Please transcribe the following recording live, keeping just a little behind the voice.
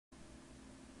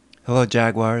Hello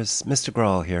Jaguars, Mr.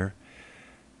 Graul here.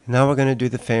 Now we're going to do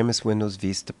the famous Windows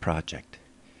Vista project.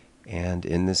 And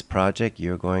in this project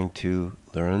you're going to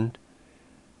learn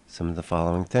some of the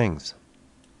following things.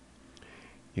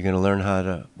 You're going to learn how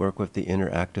to work with the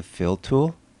interactive fill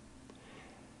tool,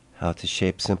 how to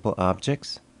shape simple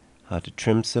objects, how to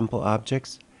trim simple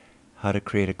objects, how to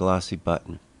create a glossy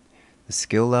button. The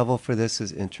skill level for this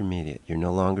is intermediate. You're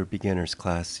no longer beginners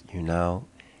class, you're now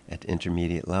at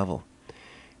intermediate level.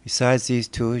 Besides these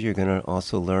tools, you're going to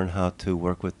also learn how to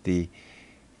work with the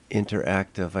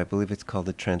interactive, I believe it's called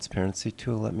the transparency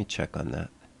tool. Let me check on that.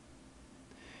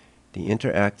 The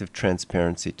interactive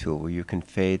transparency tool, where you can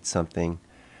fade something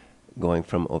going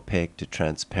from opaque to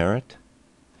transparent.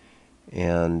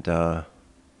 And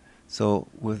so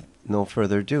with no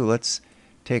further ado, let's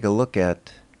take a look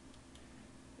at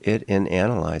it and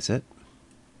analyze it.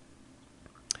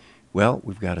 Well,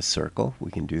 we've got a circle. We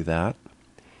can do that.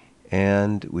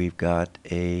 And we've got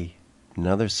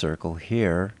another circle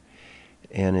here,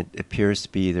 and it appears to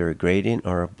be either a gradient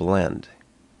or a blend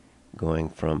going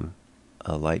from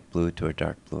a light blue to a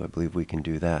dark blue. I believe we can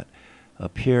do that.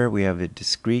 Up here we have a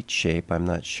discrete shape. I'm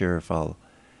not sure if I'll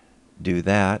do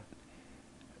that,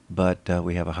 but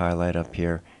we have a highlight up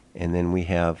here, and then we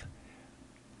have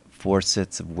 4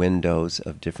 sets of windows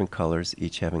of different colors,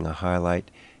 each having a highlight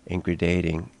and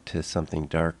gradating to something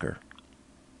darker.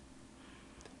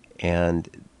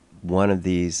 And one of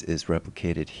these is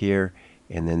replicated here,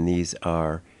 and then these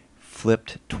are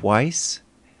flipped twice,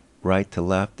 right to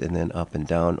left and then up and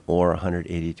down, or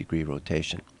 180-degree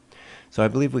rotation. So I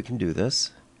believe we can do this.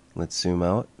 Let's zoom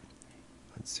out.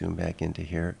 Let's zoom back into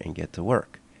here and get to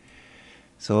work.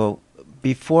 So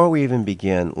before we even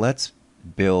begin, let's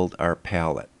build our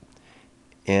palette.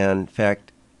 And in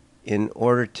fact, in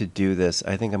order to do this,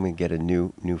 I think I'm going to get a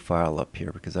new file up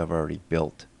here because I've already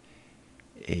built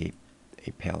a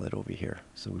palette over here.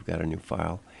 So we've got a new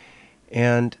file.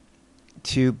 And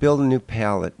to build a new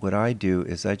palette, what I do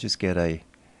is I just get a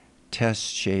test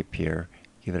shape here,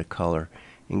 give it a color,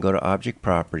 and go to Object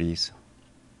Properties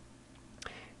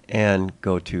and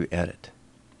go to Edit.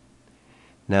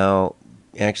 Now,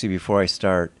 actually before I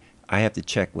start, I have to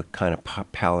check what kind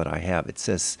of palette I have. It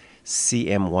says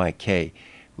CMYK,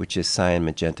 which is cyan,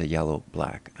 magenta, yellow,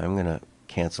 black. I'm going to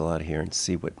cancel out of here and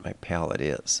see what my palette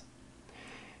is.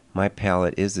 My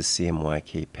palette is the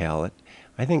CMYK palette.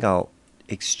 I think I'll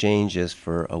exchange this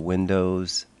for a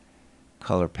Windows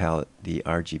color palette, the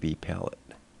RGB palette.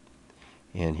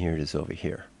 And here it is over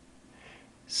here.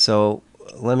 So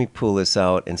let me pull this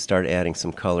out and start adding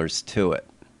some colors to it.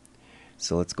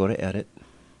 So let's go to Edit.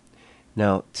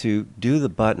 Now to do the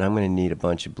button, I'm going to need a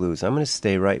bunch of blues. I'm going to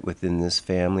stay right within this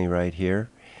family right here.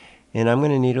 And I'm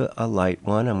going to need a light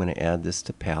one. I'm going to add this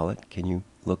to palette. Can you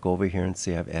look over here and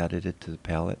see I've added it to the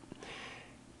palette?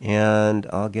 And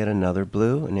I'll get another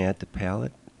blue and add to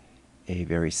palette. A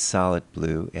very solid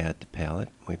blue, add to palette.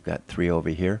 We've got 3 over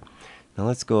here. Now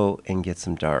let's go and get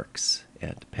some darks.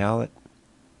 Add to palette.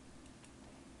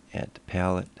 Add to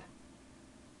palette.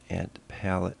 Add to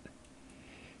palette.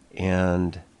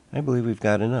 And I believe we've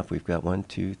got enough. We've got 1,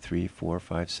 2, 3, 4,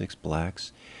 5, 6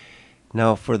 blacks.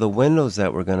 Now for the windows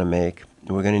that we're going to make,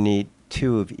 we're going to need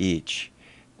 2 of each.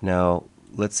 Now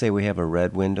let's say we have a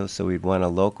red window, so we'd want a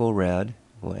local red.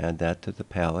 We'll add that to the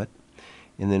palette.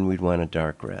 And then we'd want a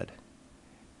dark red.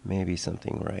 Maybe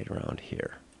something right around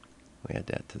here. We add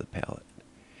that to the palette.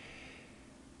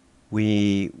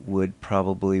 We would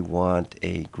probably want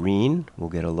a green. We'll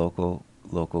get a local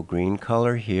green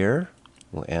color here.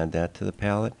 We'll add that to the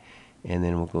palette. And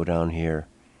then we'll go down here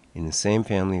in the same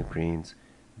family of greens,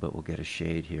 but we'll get a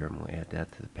shade here and we'll add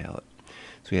that to the palette.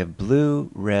 So we have blue,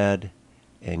 red,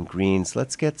 and greens.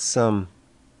 Let's get some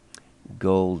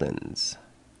goldens.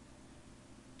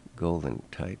 Golden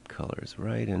type colors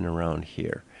right in around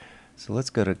here. So let's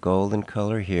go to golden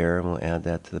color here and we'll add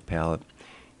that to the palette,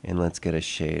 and let's get a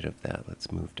shade of that.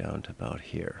 Let's move down to about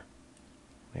here.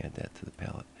 We add that to the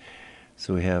palette.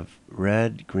 So we have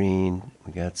red, green,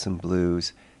 we got some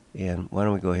blues, and why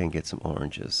don't we go ahead and get some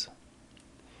oranges.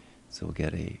 So we'll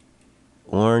get a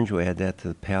orange, we'll add that to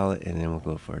the palette, and then we'll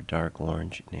go for a dark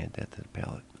orange and add that to the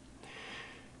palette.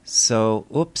 So,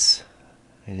 oops,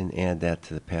 I didn't add that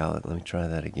to the palette. Let me try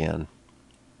that again.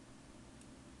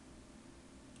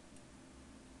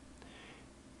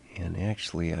 And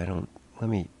actually, let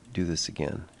me do this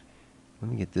again.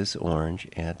 Let me get this orange,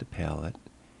 add to palette,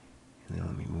 and then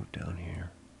let me move down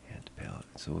here, add to palette.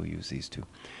 So we'll use these 2.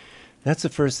 That's the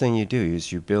first thing you do,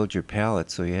 is you build your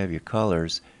palette so you have your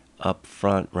colors up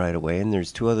front right away. And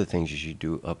there's 2 other things you should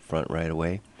do up front right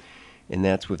away. And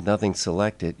that's with nothing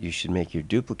selected, you should make your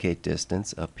duplicate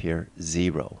distance up here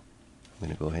 0. I'm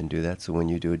going to go ahead and do that so when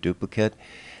you do a duplicate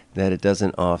that it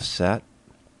doesn't offset.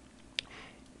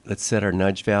 Let's set our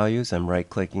nudge values. I'm right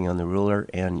clicking on the ruler,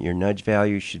 and your nudge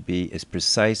value should be as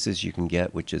precise as you can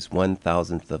get, which is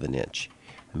 1/1000th of an inch.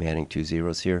 I'm adding 2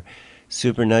 zeros here.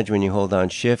 Super nudge, when you hold down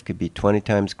shift, could be 20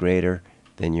 times greater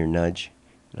than your nudge.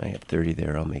 And I have 30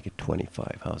 there. I'll make it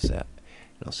 25. How's that?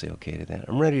 And I'll say OK to that.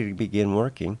 I'm ready to begin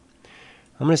working.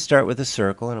 I'm going to start with a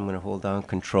circle, and I'm going to hold down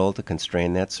Control to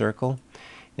constrain that circle.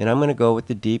 And I'm going to go with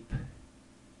the deep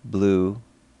blue.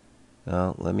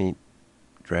 Let me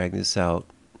drag this out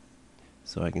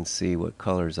so I can see what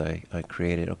colors I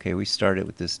created. Okay, we started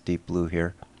with this deep blue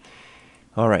here.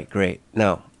 Alright, great.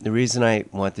 Now, the reason I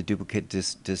want the duplicate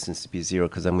distance to be 0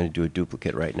 because I'm going to do a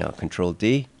duplicate right now. Control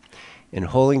D, and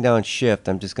holding down shift,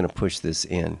 I'm just going to push this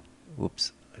in.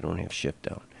 Whoops, I don't have shift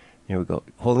down. There we go.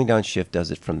 Holding down shift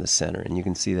does it from the center, and you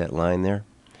can see that line there.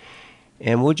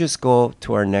 And we'll just go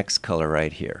to our next color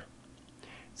right here.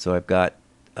 So I've got,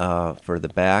 for the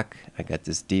back, I got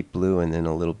this deep blue and then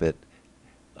a little bit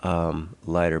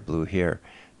lighter blue here.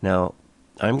 Now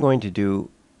I'm going to do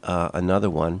another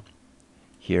one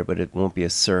here, but it won't be a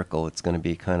circle. It's going to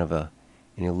be kind of an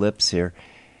ellipse here,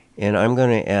 and I'm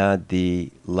going to add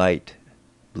the light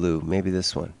blue, maybe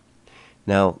this one.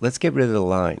 Now let's get rid of the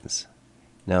lines.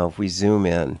 Now if we zoom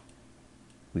in,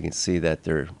 we can see that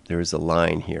there is a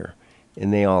line here,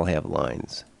 and they all have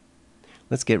lines.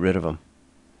 Let's get rid of them.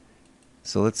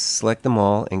 So let's select them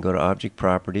all and go to Object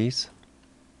Properties.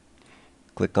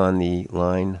 Click on the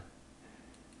line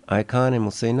icon and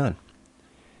we'll say none.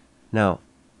 Now,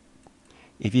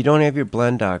 if you don't have your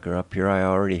blend docker up here, I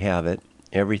already have it.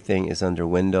 Everything is under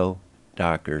Window,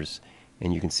 Dockers,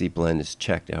 and you can see blend is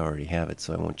checked. I already have it,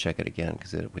 so I won't check it again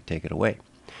because it would take it away.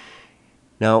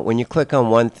 Now, when you click on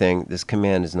one thing, this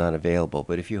command is not available,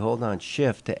 but if you hold on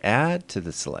shift to add to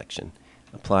the selection,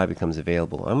 apply becomes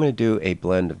available. I'm going to do a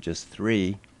blend of just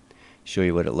 3, show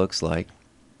you what it looks like.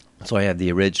 So I have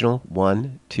the original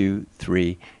 1, 2,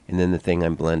 3, and then the thing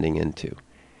I'm blending into.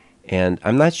 And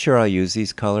I'm not sure I'll use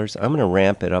these colors. I'm going to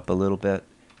ramp it up a little bit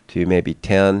to maybe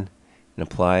 10 and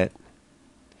apply it.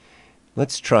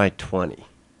 Let's try 20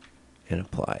 and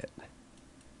apply it.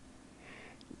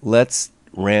 Let's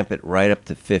ramp it right up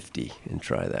to 50 and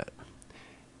try that.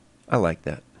 I like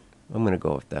that. I'm going to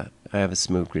go with that. I have a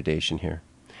smooth gradation here.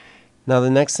 Now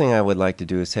the next thing I would like to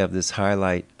do is have this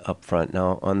highlight up front.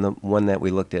 Now on the one that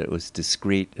we looked at, it was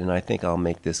discrete, and I think I'll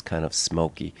make this kind of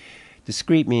smoky.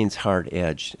 Discrete means hard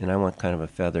edged, and I want kind of a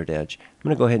feathered edge. I'm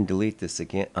going to go ahead and delete this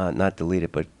again, not delete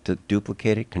it, but to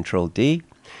duplicate it, Control D.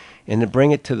 And to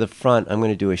bring it to the front, I'm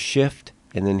going to do a shift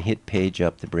and then hit page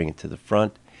up to bring it to the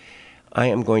front. I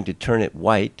am going to turn it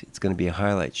white. It's going to be a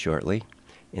highlight shortly.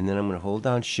 And then I'm going to hold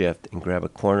down shift and grab a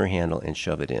corner handle and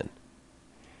shove it in.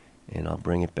 And I'll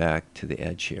bring it back to the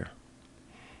edge here.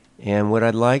 And what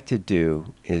I'd like to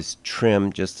do is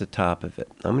trim just the top of it.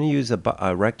 I'm going to use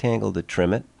a rectangle to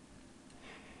trim it.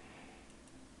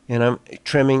 And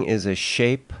trimming is a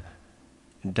shape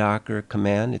docker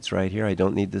command. It's right here. I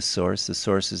don't need the source. The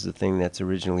source is the thing that's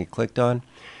originally clicked on.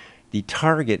 The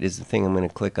target is the thing I'm going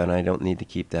to click on. I don't need to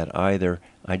keep that either.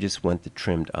 I just want the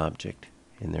trimmed object.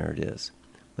 And there it is.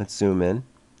 Let's zoom in.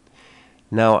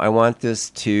 Now I want this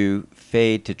to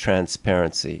fade to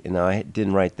transparency. And now I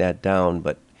didn't write that down,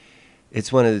 but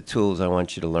it's one of the tools I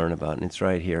want you to learn about, and it's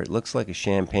right here. It looks like a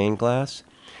champagne glass,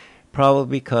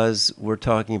 probably because we're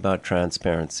talking about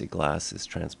transparency. Glass is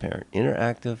transparent.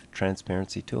 Interactive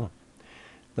transparency tool.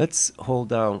 Let's hold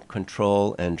down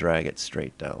Control and drag it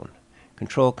straight down.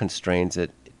 Control constrains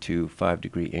it to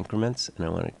 5-degree increments, and I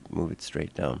want to move it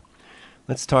straight down.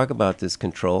 Let's talk about this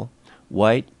control.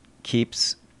 White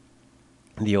keeps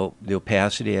the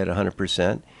opacity at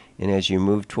 100%, and as you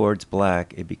move towards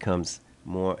black, it becomes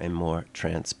more and more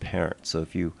transparent. So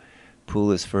if you pull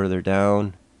this further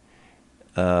down,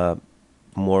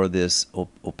 more of this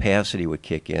opacity would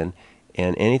kick in,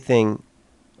 and anything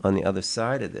on the other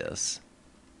side of this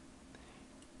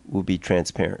will be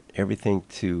transparent. Everything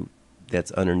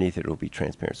that's underneath it will be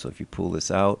transparent. So if you pull this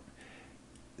out,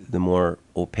 the more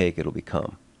opaque it'll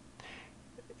become.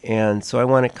 And so I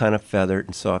want it kind of feathered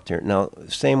and soft here. Now,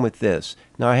 same with this.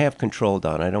 Now I have control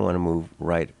down. I don't want to move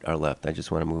right or left. I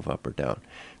just want to move up or down.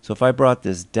 So if I brought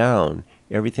this down,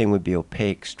 everything would be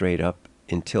opaque straight up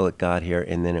until it got here,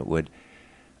 and then it would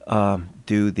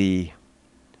do the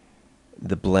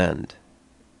blend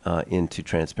into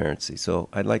transparency. So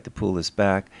I'd like to pull this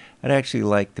back. I'd actually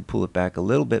like to pull it back a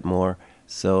little bit more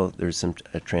so there's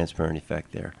a transparent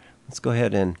effect there. Let's go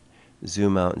ahead and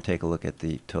zoom out and take a look at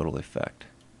the total effect.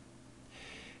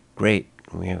 Great.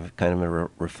 We have kind of a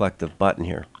reflective button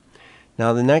here.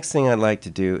 Now the next thing I'd like to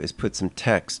do is put some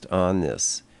text on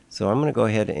this. So I'm going to go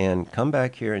ahead and come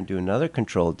back here and do another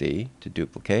Control D to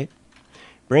duplicate.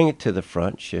 Bring it to the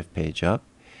front, Shift page up.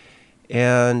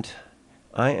 And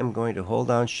I am going to hold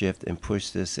down Shift and push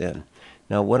this in.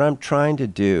 Now what I'm trying to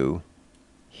do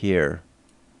here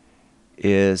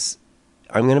is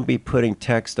I'm going to be putting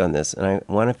text on this, and I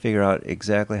want to figure out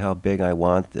exactly how big I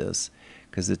want this,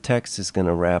 because the text is going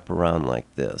to wrap around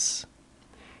like this.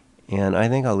 And I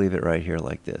think I'll leave it right here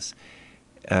like this.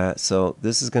 So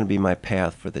this is going to be my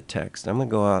path for the text. I'm going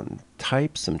to go out and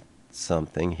type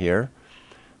something here.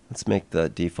 Let's make the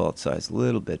default size a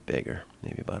little bit bigger,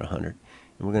 maybe about 100.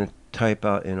 And we're going to type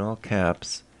out in all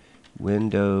caps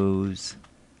Windows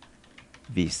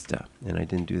Vista. And I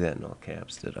didn't do that in all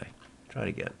caps, did I? Try it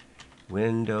again.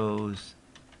 Windows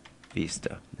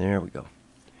Vista. There we go.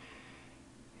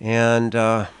 And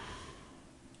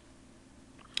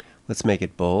let's make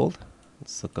it bold.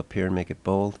 Let's look up here and make it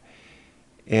bold.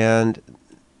 And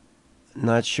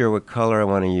not sure what color I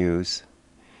want to use.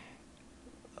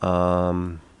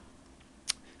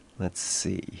 Let's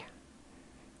see.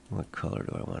 What color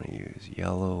do I want to use?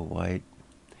 Yellow, white.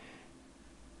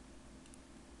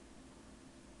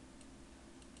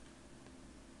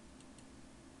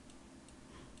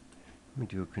 Let me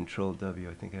do a Control W.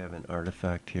 I think I have an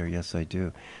artifact here. Yes, I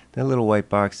do. That little white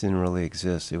box didn't really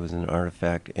exist. It was an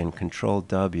artifact, and Control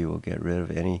W will get rid of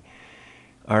any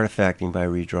artifacting by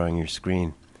redrawing your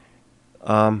screen.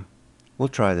 We'll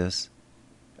try this,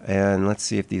 and let's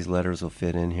see if these letters will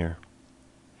fit in here.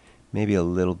 Maybe a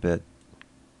little bit.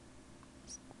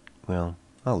 Well,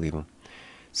 I'll leave them.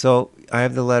 So I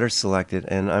have the letters selected,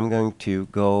 and I'm going to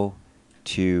go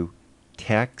to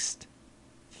Text,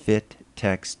 Fit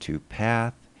Text to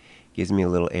Path. Gives me a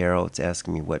little arrow. It's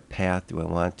asking me what path do I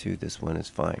want to. This one is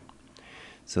fine.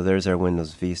 So there's our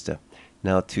Windows Vista.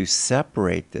 Now to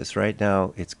separate this, right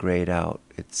now it's grayed out.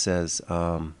 It says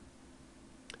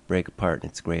break apart, and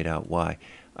it's grayed out. Why?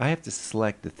 I have to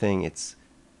select the thing it's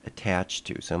attached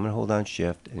to. So I'm going to hold down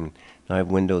Shift, and now I have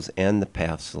Windows and the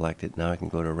path selected. Now I can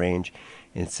go to Range,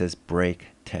 and it says break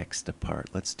text apart.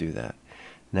 Let's do that.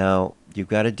 Now you've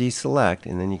got to deselect,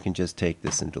 and then you can just take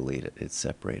this and delete it. It's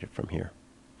separated from here.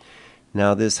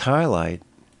 Now this highlight,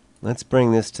 let's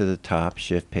bring this to the top,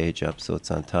 Shift page up so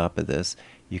it's on top of this.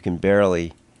 You can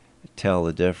barely tell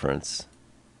the difference.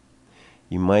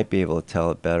 You might be able to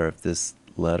tell it better if this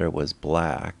letter was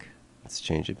black. Let's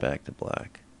change it back to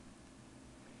black.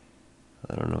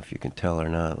 I don't know if you can tell or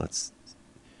not. Let's.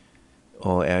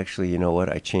 Oh, actually, you know what?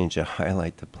 I changed a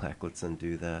highlight to black. Let's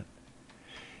undo that.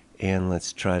 And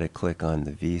let's try to click on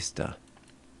the Vista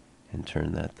and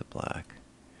turn that to black.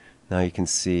 Now you can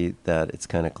see that it's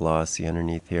kind of glossy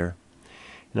underneath here.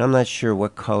 And I'm not sure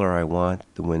what color I want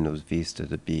the Windows Vista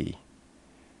to be.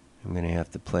 I'm going to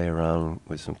have to play around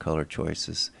with some color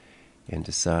choices and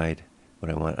decide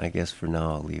what I want. I guess for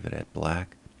now I'll leave it at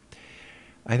black.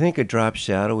 I think a drop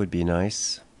shadow would be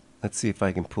nice. Let's see if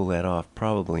I can pull that off.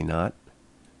 Probably not,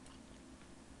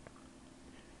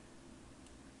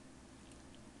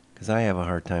 because I have a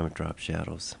hard time with drop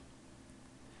shadows.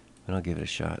 But I'll give it a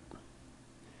shot.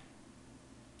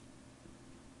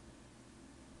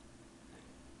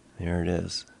 There it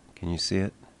is. Can you see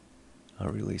it? I'll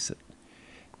release it.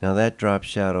 Now that drop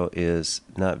shadow is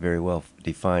not very well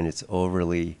defined. It's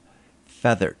overly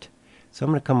feathered. So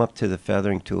I'm going to come up to the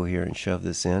feathering tool here and shove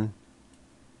this in.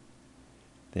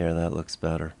 There, that looks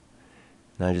better.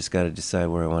 Now I just got to decide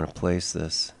where I want to place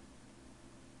this.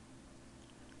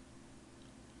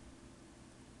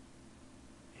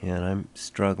 And I'm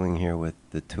struggling here with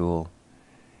the tool.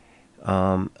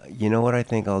 You know what I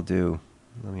think I'll do?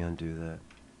 Let me undo that.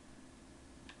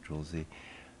 Control Z.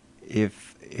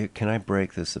 Can I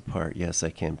break this apart? Yes, I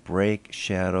can. Break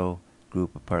shadow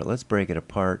group apart. Let's break it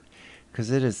apart, because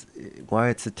it is, why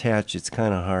it's attached, it's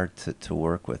kind of hard to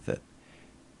work with it.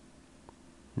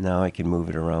 Now I can move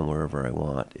it around wherever I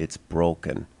want. It's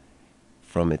broken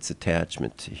from its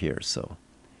attachment to here, so.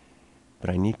 But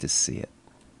I need to see it.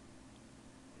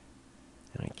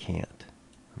 And I can't.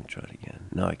 Let me try it again.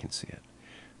 Now I can see it.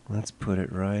 Let's put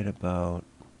it right about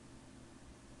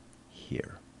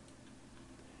here.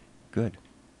 Good.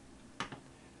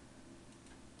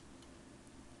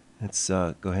 Let's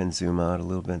go ahead and zoom out a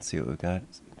little bit and see what we've got.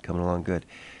 It's coming along good.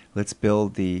 Let's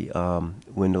build the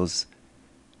Windows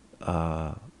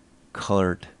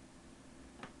colored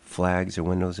flags or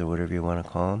windows or whatever you want to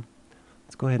call them.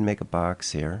 Let's go ahead and make a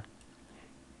box here.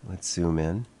 Let's zoom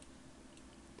in.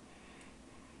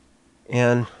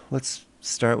 And let's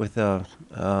start with a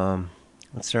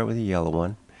yellow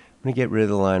one. I'm going to get rid of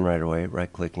the line right away,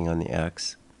 right-clicking on the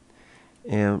X.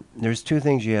 And there's two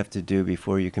things you have to do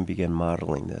before you can begin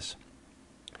modeling this.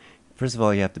 First of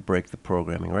all, you have to break the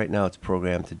programming. Right now it's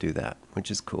programmed to do that, which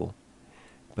is cool,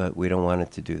 but we don't want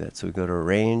it to do that. So we go to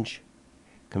Arrange,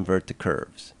 Convert to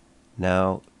Curves.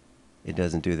 Now it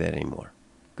doesn't do that anymore.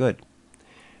 Good.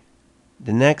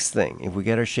 The next thing, if we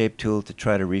get our shape tool to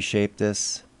try to reshape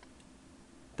this,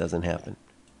 doesn't happen.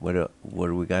 What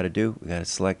do we got to do? We got to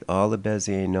select all the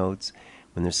Bezier nodes.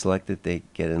 When they're selected, they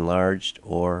get enlarged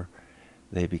or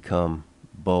they become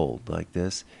bold like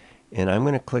this. And I'm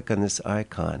going to click on this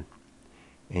icon.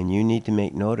 And you need to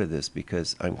make note of this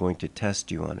because I'm going to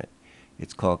test you on it.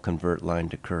 It's called Convert Line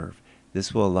to Curve.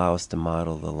 This will allow us to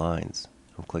model the lines.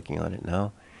 I'm clicking on it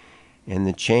now. And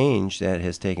the change that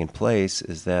has taken place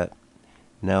is that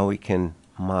now we can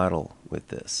model with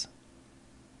this.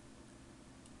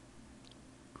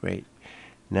 Great.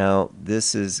 Now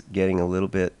this is getting a little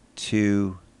bit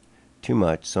too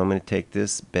much, so I'm going to take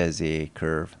this Bezier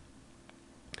curve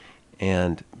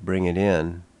and bring it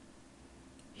in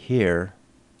here,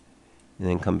 and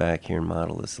then come back here and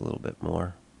model this a little bit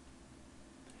more.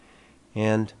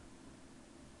 And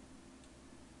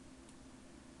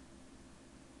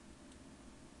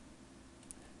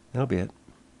that'll be it.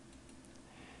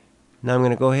 Now I'm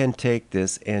going to go ahead and take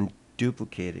this and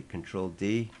duplicate it. Control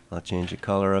D. I'll change the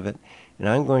color of it. And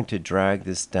I'm going to drag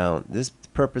this down. The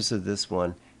purpose of this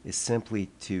one is simply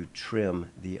to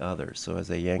trim the other. So as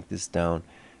I yank this down,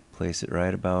 place it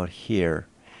right about here.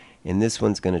 And this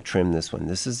one's going to trim this one.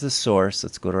 This is the source.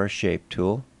 Let's go to our shape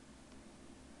tool.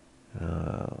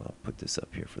 I'll put this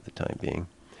up here for the time being.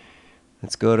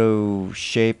 Let's go to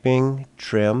Shaping,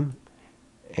 Trim.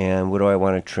 And what do I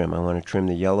want to trim? I want to trim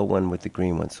the yellow one with the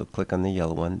green one. So click on the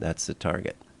yellow one. That's the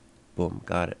target. Boom,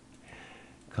 got it.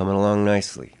 Coming along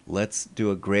nicely. Let's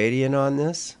do a gradient on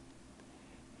this.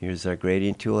 Here's our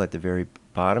gradient tool at the very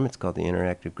bottom. It's called the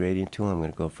interactive gradient tool. I'm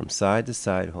going to go from side to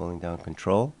side holding down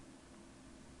Control.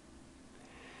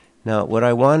 Now what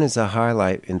I want is a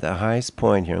highlight in the highest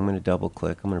point here. I'm going to double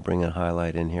click. I'm going to bring a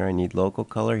highlight in here. I need local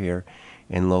color here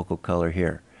and local color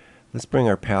here. Let's bring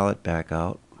our palette back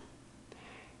out.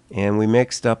 And we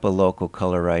mixed up a local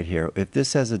color right here. If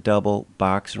this has a double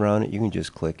box around it, you can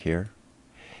just click here.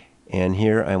 And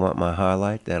here I want my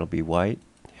highlight. That'll be white.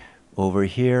 Over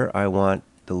here I want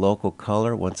the local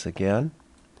color once again.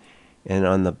 And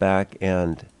on the back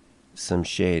end, some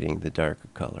shading, the darker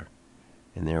color.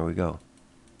 And there we go.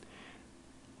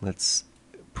 Let's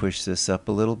push this up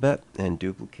a little bit and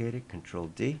duplicate it. Control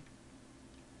D.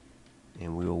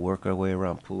 And we will work our way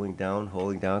around, pulling down,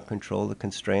 holding down Control to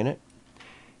constrain it.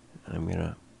 I'm going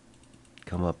to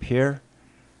come up here,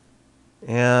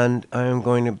 and I'm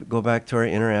going to go back to our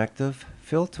interactive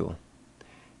fill tool.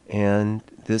 And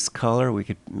this color, we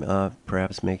could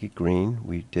perhaps make it green.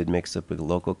 We did mix up a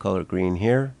local color green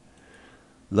here,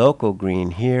 local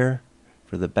green here.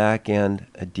 For the back end,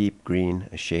 a deep green,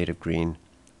 a shade of green,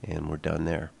 and we're done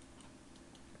there.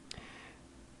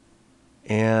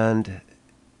 And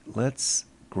let's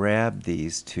grab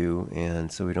these two,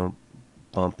 and so we don't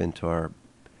bump into our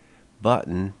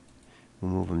button,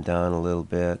 we'll move them down a little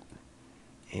bit,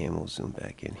 and we'll zoom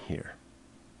back in here.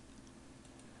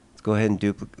 Let's go ahead and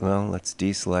duplicate. Well, let's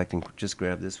deselect and just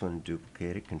grab this one and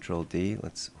duplicate it. Control D.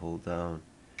 Let's hold down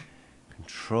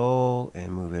Control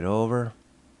and move it over.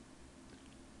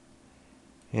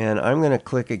 And I'm going to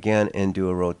click again and do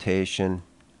a rotation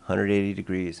 180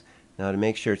 degrees. Now to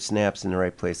make sure it snaps in the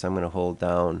right place, I'm going to hold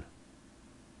down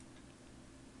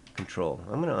Control.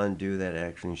 I'm going to undo that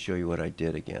action and show you what I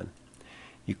did again.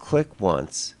 You click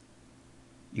once,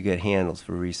 you get handles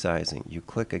for resizing. You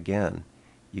click again,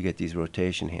 you get these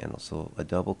rotation handles. So a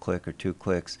double click or two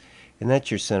clicks, and that's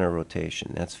your center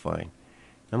rotation. That's fine.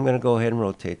 I'm going to go ahead and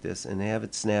rotate this and have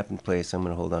it snap in place. I'm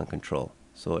going to hold on Control.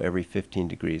 So every 15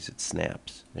 degrees it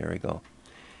snaps. There we go.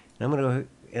 And I'm going to go,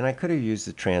 and I could have used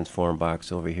the transform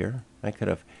box over here. I could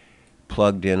have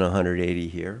plugged in 180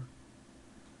 here,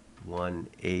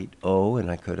 180, and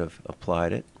I could have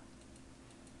applied it.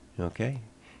 Okay.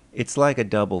 It's like a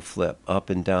double flip, up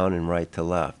and down and right to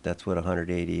left. That's what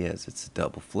 180 is. It's a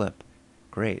double flip.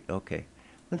 Great. Okay.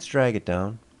 Let's drag it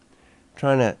down.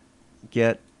 I'm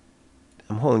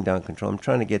holding down Control. I'm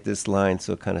trying to get this line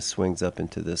so it kind of swings up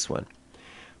into this one.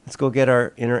 Let's go get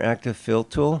our interactive fill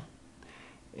tool.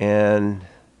 And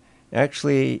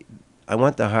actually, I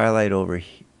want the highlight over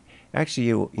here. Actually,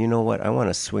 you know what? I want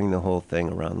to swing the whole thing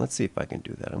around. Let's see if I can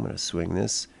do that. I'm going to swing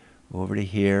this over to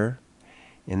here.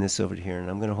 And this over here, and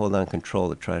I'm going to hold on Control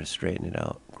to try to straighten it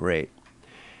out. Great.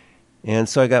 And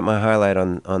so I got my highlight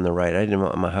on the right. I didn't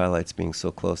want my highlights being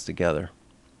so close together.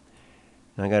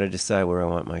 And I got to decide where I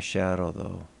want my shadow,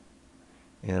 though.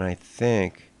 And I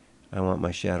think I want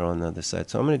my shadow on the other side.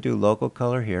 So I'm going to do local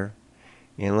color here,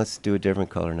 and let's do a different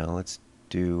color now. Let's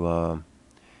do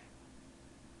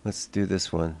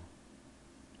this one.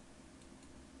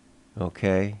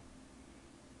 Okay,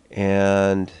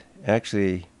 and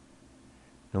actually,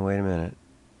 no, wait a minute.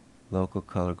 Local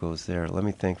color goes there. Let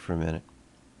me think for a minute.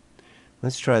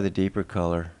 Let's try the deeper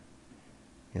color,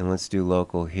 and let's do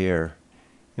local here.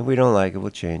 If we don't like it,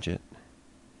 we'll change it,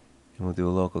 and we'll do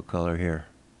a local color here.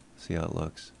 See how it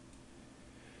looks.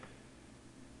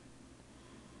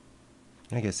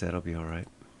 I guess that'll be alright.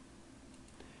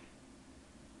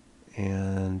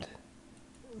 And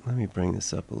let me bring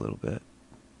this up a little bit.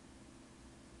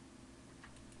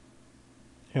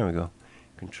 Here we go.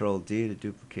 Control D to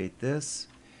duplicate this.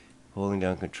 Holding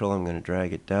down Control, I'm going to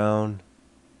drag it down.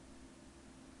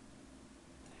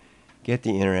 Get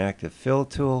the interactive fill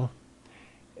tool.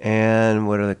 And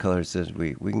what other colors does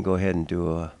we can go ahead and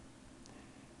do a,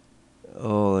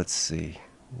 oh, let's see.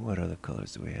 What other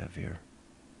colors do we have here?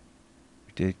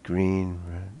 We did green,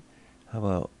 red. How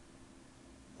about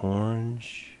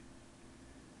orange?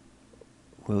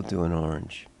 We'll do an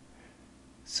orange.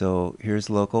 So here's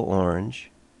local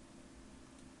orange.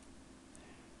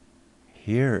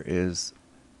 Here is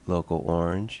local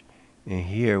orange. And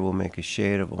here we'll make a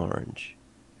shade of orange.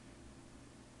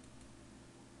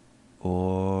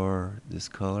 Or this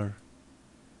color.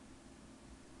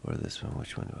 Or this one.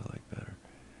 Which one do I like better?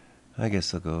 I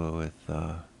guess I'll go with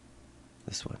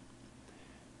this one.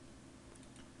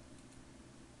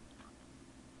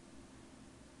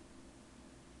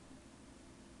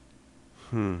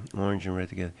 Orange and red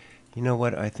together. You know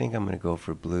what? I think I'm going to go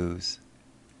for blues.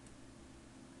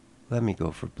 Let me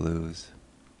go for blues.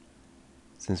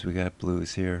 Since we got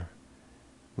blues here.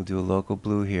 We'll do a local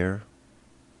blue here.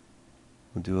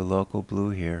 We'll do a local blue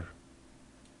here.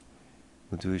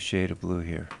 We'll do a shade of blue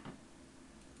here.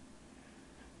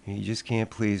 You just can't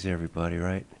please everybody,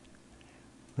 right?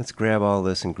 Let's grab all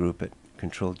this and group it.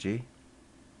 Control G.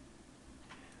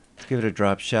 Let's give it a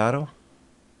drop shadow.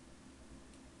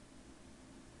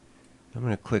 I'm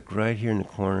going to click right here in the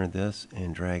corner of this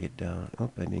and drag it down.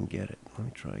 Oh, I didn't get it. Let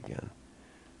me try again.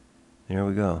 There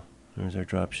we go. There's our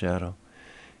drop shadow.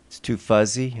 It's too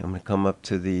fuzzy. I'm going to come up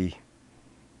to the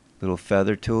little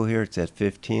feather tool here. It's at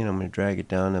 15. I'm going to drag it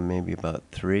down to maybe about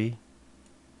 3.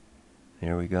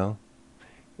 There we go.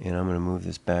 And I'm going to move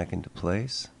this back into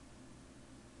place.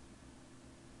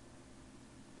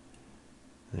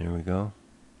 There we go.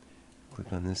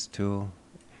 Click on this tool.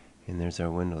 And there's our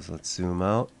windows. Let's zoom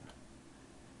out.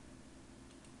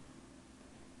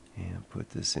 And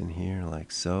put this in here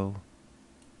like so.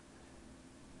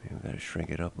 Maybe we've got to shrink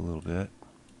it up a little bit.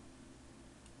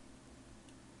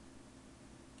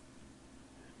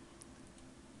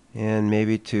 And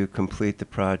maybe to complete the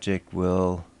project,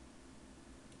 we'll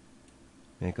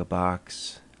make a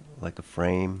box like a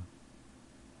frame.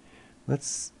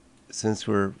 Since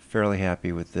we're fairly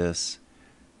happy with this,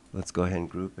 let's go ahead and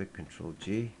group it. Control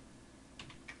G.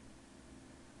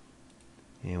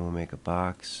 And we'll make a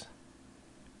box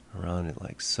around it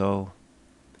like so.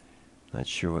 Not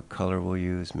sure what color we'll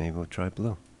use. Maybe we'll try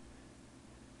blue.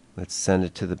 Let's send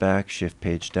it to the back. Shift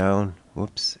page down.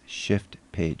 Whoops. Shift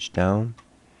page down.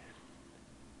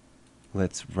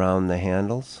 Let's round the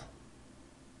handles.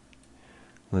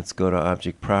 Let's go to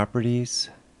Object Properties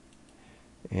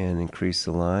and increase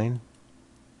the line.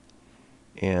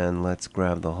 And let's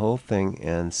grab the whole thing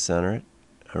and center it.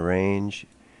 Arrange.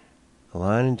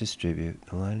 Align and distribute.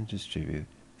 Align and distribute.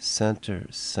 Center,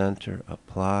 center,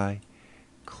 apply,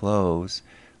 close.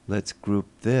 Let's group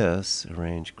this,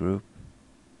 arrange group,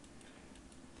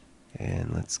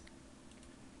 and let's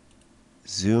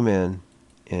zoom in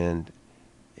and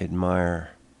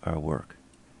admire our work.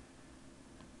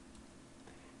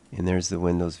 And there's the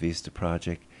Windows Vista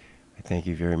project. I thank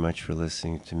you very much for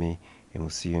listening to me, and we'll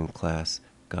see you in class.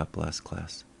 God bless,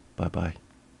 class. Bye-bye.